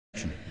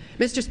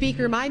Mr.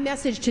 Speaker, my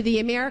message to the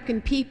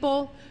American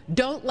people: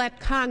 don't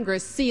let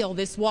Congress seal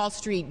this Wall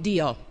Street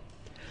deal.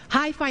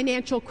 High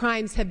financial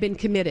crimes have been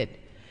committed.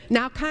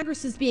 Now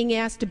Congress is being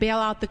asked to bail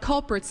out the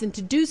culprits, and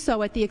to do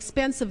so at the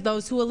expense of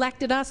those who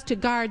elected us to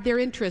guard their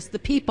interests, the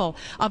people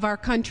of our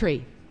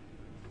country.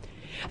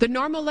 The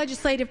normal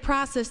legislative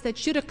process that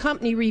should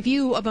accompany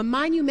review of a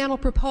monumental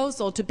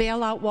proposal to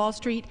bail out Wall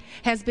Street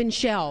has been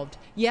shelved.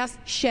 Yes,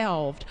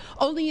 shelved.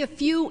 Only a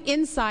few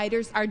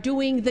insiders are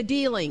doing the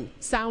dealing.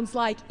 Sounds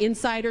like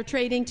insider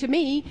trading to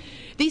me.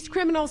 These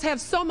criminals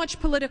have so much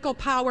political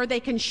power they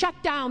can shut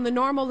down the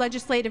normal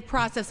legislative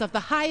process of the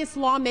highest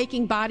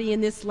lawmaking body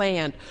in this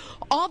land.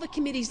 All the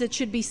committees that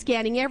should be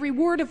scanning every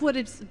word of what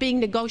is being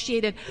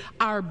negotiated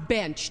are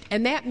benched,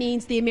 and that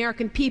means the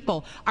American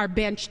people are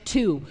benched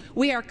too.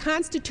 We are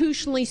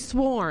constitutionally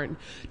sworn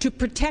to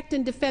protect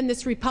and defend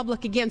this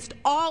republic against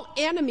all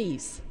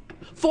enemies,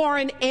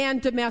 foreign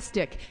and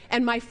domestic.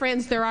 And my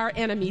friends, there are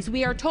enemies.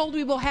 We are told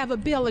we will have a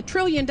bill, $1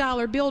 trillion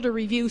bill to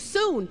review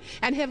soon,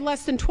 and have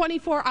less than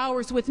 24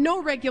 hours with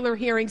no regular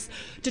hearings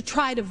to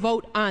try to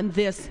vote on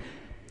this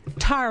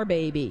tar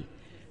baby.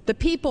 The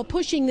people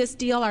pushing this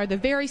deal are the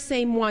very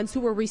same ones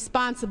who were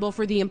responsible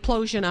for the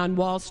implosion on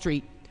Wall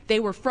Street. They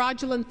were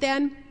fraudulent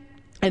then,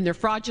 and they're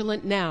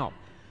fraudulent now.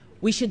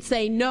 We should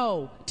say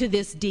no to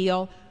this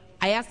deal.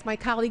 I ask my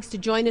colleagues to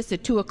join us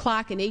at 2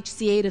 o'clock in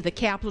HC8 of the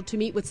Capitol to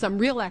meet with some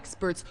real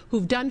experts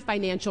who've done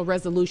financial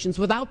resolutions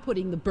without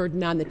putting the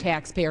burden on the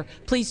taxpayer.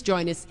 Please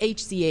join us,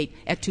 HC8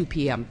 at 2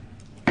 p.m.